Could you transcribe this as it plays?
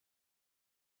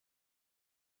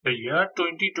The year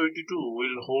 2022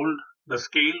 will hold the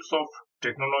scales of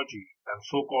technology and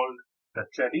so-called the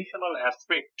traditional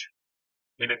aspect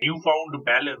in a newfound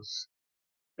balance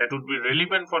that would be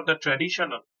relevant for the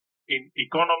traditional in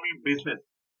economy, business,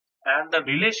 and the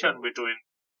relation between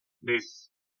this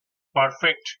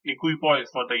perfect equipoise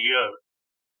for the year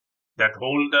that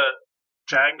hold the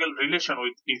triangle relation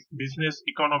with its business,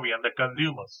 economy, and the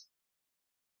consumers.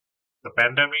 The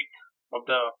pandemic of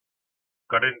the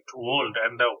current world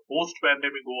and the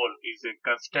post-pandemic world is a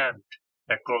constant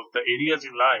across the areas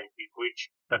in life in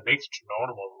which the next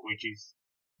normal, which is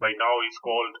by now is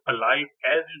called a life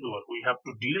as usual, we have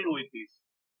to deal with this.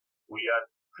 We are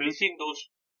facing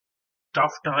those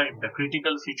tough time, the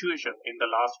critical situation in the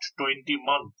last 20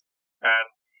 months, and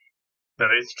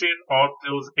the restraint of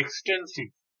those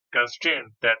extensive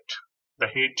constraints that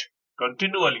the hit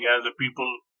continually as the people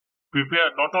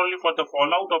prepare not only for the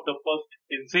fallout of the first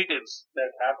incidents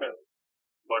that happened,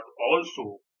 but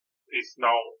also is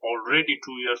now already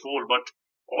 2 years old, but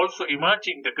also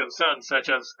emerging the concerns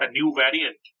such as a new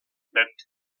variant that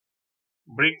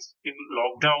brings in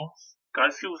lockdowns,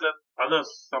 curfews, and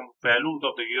others some values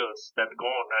of the years that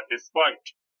gone, and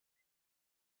despite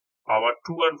our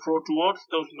to and fro towards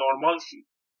those normalcy,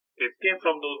 escape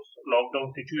from those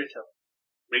lockdown situations,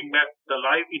 bring back the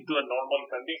life into a normal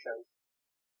condition.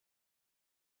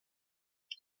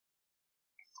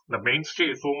 The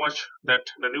mainstay is so much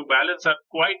that the new balance are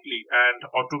quietly and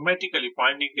automatically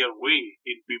finding their way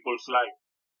in people's life.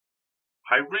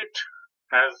 Hybrid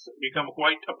has become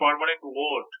quite a permanent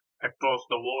word across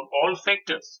the world, all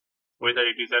sectors, whether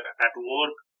it is at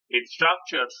work, in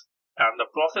structures and the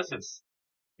processes,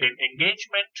 in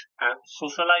engagement and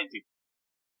socializing,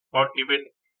 or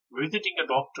even visiting a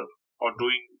doctor, or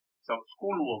doing some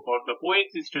schoolwork, or the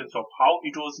coexistence of how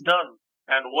it was done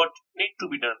and what need to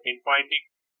be done in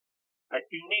finding a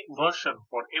unique version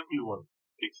for everyone.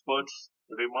 Experts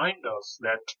remind us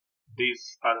that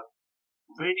these are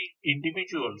very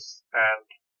individuals and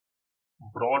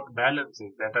broad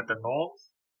balances that are the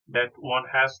norms that one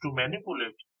has to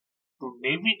manipulate to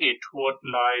navigate what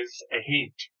lies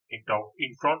ahead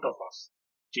in front of us.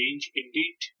 Change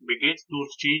indeed begets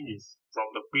those changes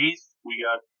from the pace we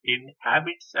are in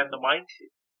habits and the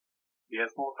mindset.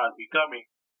 Therefore, are becoming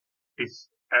is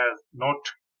as not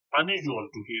unusual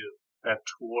to hear that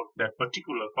work that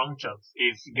particular functions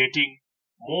is getting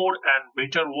more and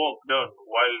better work done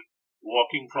while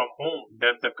working from home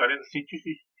than the current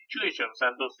situations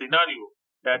and the scenario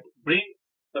that bring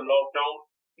the lockdown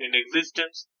in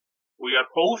existence. We are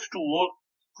forced to work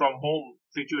from home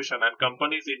situation and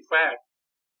companies in fact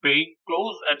paying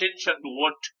close attention to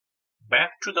what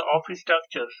back to the office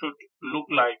structure should look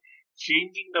like,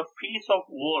 changing the face of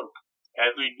work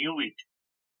as we knew it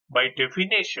by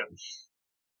definitions,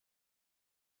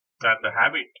 and the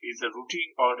habit is a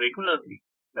routine or regularly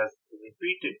that's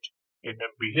repeated in the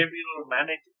behavioral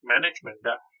management,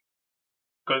 the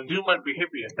consumer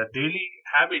behavior, the daily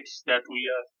habits that we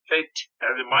are set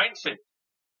as a mindset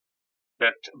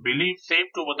that belief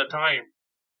shaped over the time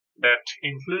that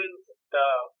influence the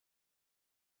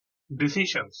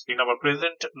decisions in our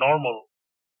present normal.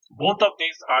 Both of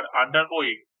these are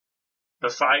undergoing the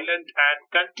silent and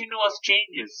continuous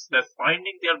changes that's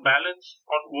finding their balance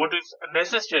on what is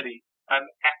necessary and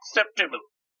acceptable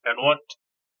and what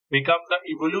becomes the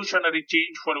evolutionary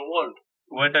change for the world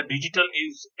where the digital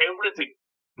is everything.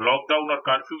 Lockdown or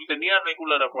curfew is a near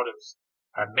regular occurrence.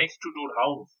 And next to door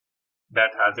house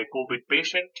that has a COVID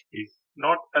patient is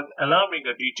not as alarming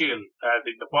a detail as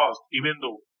in the past, even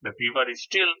though the fever is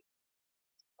still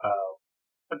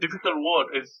a difficult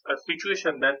word, is a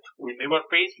situation that we never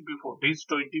faced before. These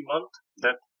 20 months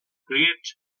that create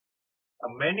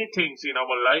many things in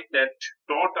our life, that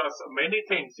taught us many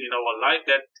things in our life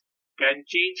that can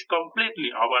change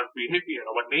completely our behavior,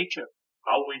 our nature,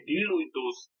 how we deal with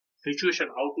those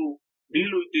situations, how to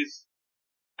deal with this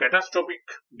catastrophic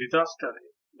disaster,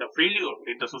 the failure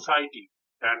in the society,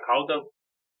 and how to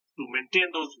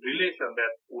maintain those relations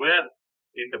that were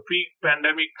in the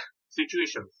pre-pandemic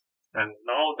situations. And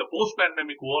now the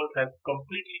post-pandemic world has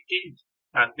completely changed.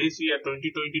 And this year,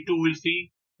 2022, will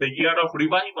see the year of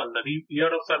revival, the year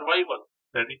of survival,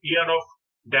 the year of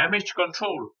damage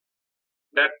control.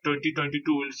 That 2022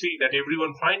 will see that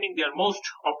everyone finding their most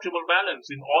optimal balance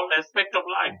in all aspects of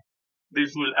life.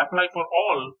 This will apply for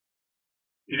all,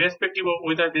 irrespective of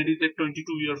whether there is a 22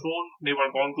 years old,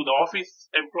 never gone to the office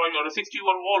employee, or a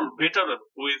 60-year-old veteran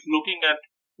who is looking at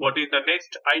what is the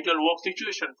next ideal work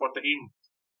situation for him,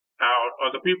 or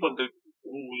the people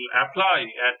who will apply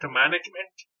at the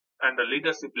management and the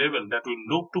leadership level that will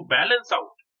look to balance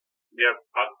out their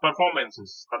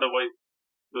performances. Otherwise,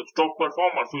 those top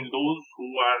performers will those who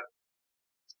are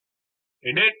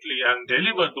innately and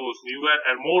deliver those newer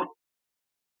and more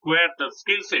acquire the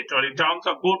skill set or in terms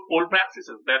of good old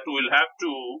practices that will have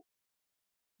to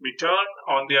be turned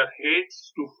on their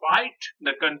heads to fight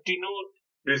the continued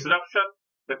disruption,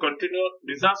 the continued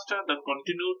disaster, the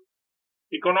continued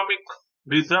economic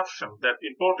disruption that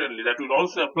importantly that will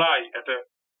also apply at a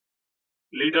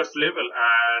leaders level,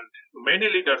 and many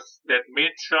leaders that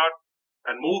made sure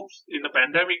and moves in the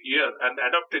pandemic year and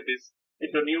adopted this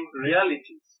into new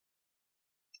realities.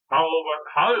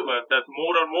 However, that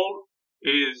more and more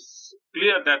is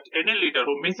clear that any leader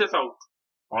who misses out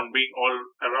on being all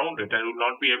around it and will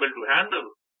not be able to handle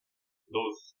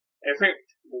those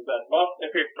those adverse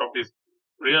effects of this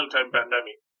real-time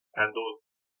pandemic and those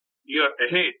year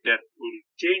ahead that will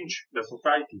change the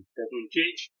society, that will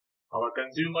change our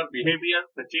consumer behavior,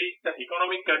 that change the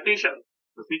economic condition,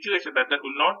 the situation that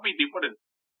will not be different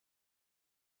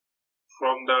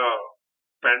from the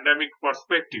pandemic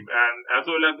perspective, and as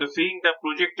well as the seeing the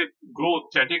projected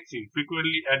growth trajectory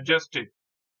frequently adjusted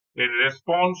in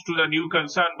response to the new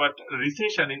concern, but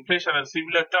recession, inflation, and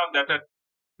similar terms that are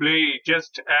play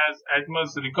just as much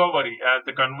recovery as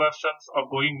the conversions of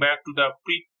going back to the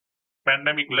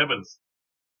pre-pandemic levels.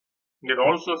 There are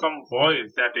also some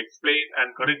voice that explain,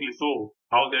 and correctly so,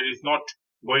 how there is not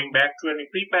going back to any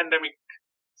pre-pandemic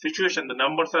situation. The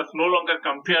numbers are no longer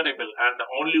comparable, and the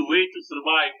only way to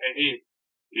survive ahead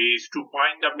is to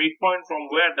find the midpoint from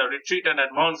where the retreat and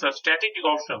advance are strategic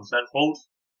options and force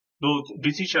those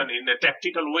decisions in a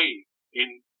tactical way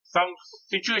in some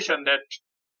situation that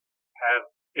have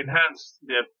enhanced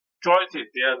their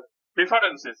choices, their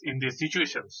preferences in these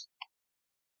situations.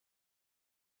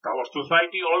 Our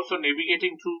society also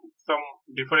navigating through some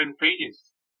different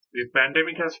phases. This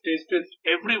pandemic has tested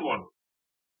everyone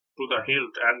to the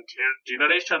hilt, and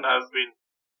generation has been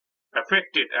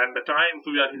affected, and the times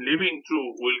we are living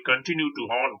through will continue to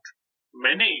haunt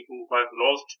many who have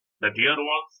lost the dear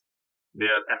ones,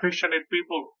 their affectionate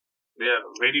people, their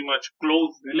very much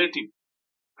close relative,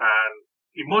 and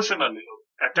emotionally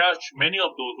attached. Many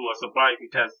of those who are survived,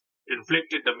 it has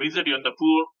inflicted the misery on the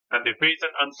poor, and they face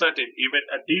an uncertain, even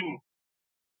a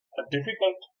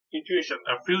difficult situation,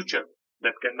 a future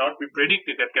that cannot be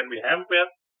predicted, that can be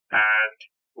hampered, and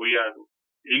we are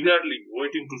eagerly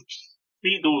waiting to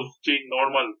see those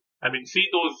see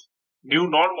those new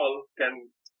normal can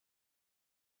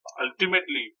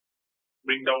ultimately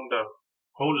bring down the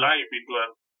whole life into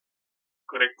a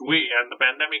correct way. And the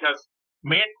pandemic has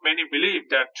made many believe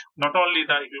that not only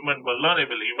the human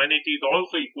vulnerable, humanity is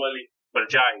also equally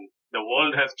fragile. The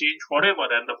world has changed forever,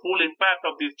 and the full impact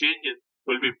of these changes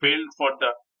will be felt for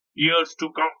the years to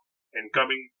come, in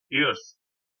coming years.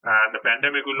 And the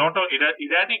pandemic will not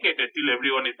eradicate it till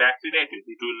everyone is vaccinated.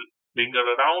 It will linger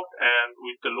around, and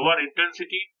with the lower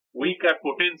intensity, weaker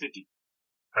potency,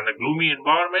 and a gloomy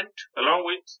environment, along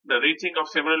with the reaching of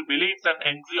several beliefs and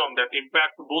axiom that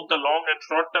impact both the long and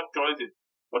short-term choices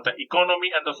for the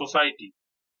economy and the society.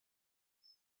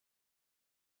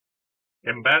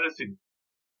 Embarrassing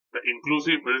the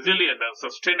inclusive, resilient, and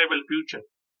sustainable future.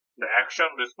 The action,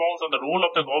 response, and the role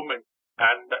of the government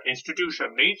and the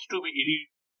institution needs to be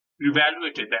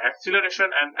evaluated. The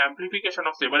acceleration and amplification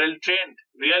of several trend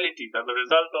realities as a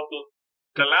result of the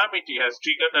calamity has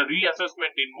triggered a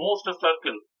reassessment in most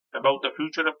circles about the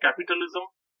future of capitalism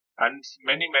and its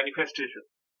many manifestations.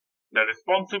 The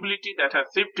responsibility that has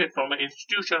shifted from the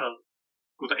institutional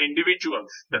to the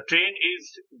individuals. The train is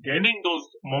gaining those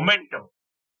momentum.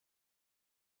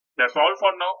 That's all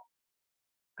for now.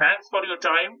 Thanks for your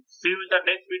time. See you in the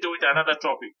next video with another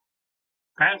topic.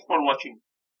 Thanks for watching.